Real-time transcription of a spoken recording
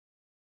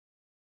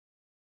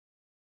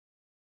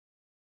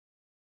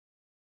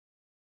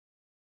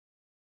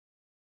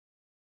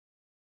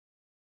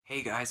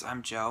Hey guys,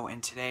 I'm Joe,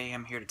 and today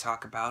I'm here to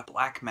talk about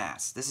Black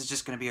Mass. This is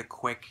just going to be a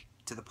quick,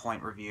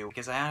 to-the-point review,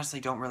 because I honestly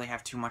don't really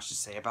have too much to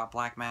say about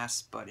Black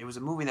Mass, but it was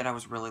a movie that I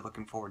was really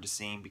looking forward to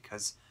seeing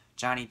because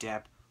Johnny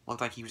Depp looked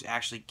like he was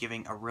actually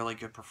giving a really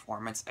good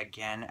performance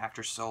again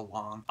after so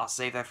long. I'll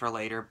save that for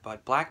later,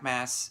 but Black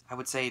Mass, I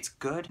would say it's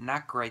good,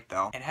 not great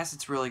though. It has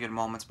its really good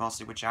moments,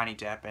 mostly with Johnny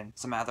Depp and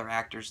some other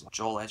actors like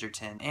Joel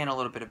Edgerton, and a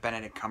little bit of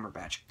Benedict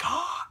Cumberbatch.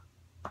 God!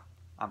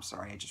 I'm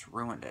sorry, I just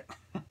ruined it.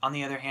 On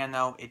the other hand,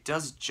 though, it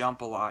does jump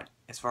a lot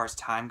as far as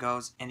time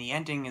goes, and the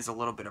ending is a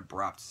little bit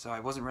abrupt, so I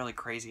wasn't really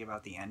crazy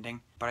about the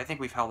ending, but I think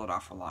we've held it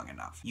off for long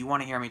enough. You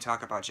want to hear me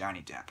talk about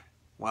Johnny Depp?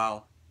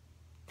 Well,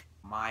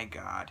 my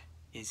God,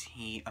 is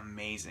he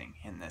amazing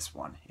in this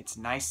one. It's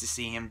nice to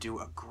see him do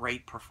a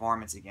great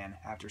performance again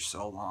after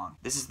so long.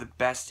 This is the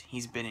best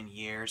he's been in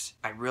years.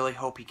 I really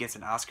hope he gets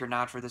an Oscar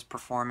nod for this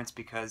performance,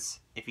 because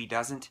if he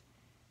doesn't,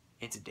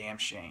 it's a damn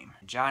shame.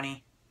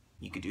 Johnny,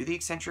 you could do the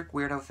eccentric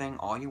weirdo thing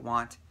all you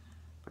want,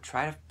 but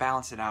try to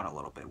balance it out a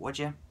little bit, would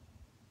you?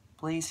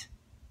 Please?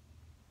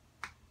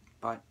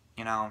 But,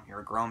 you know, you're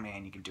a grown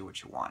man, you can do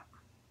what you want.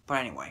 But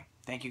anyway,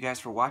 thank you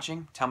guys for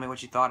watching. Tell me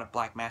what you thought of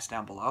Black Mass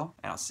down below,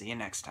 and I'll see you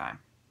next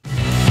time.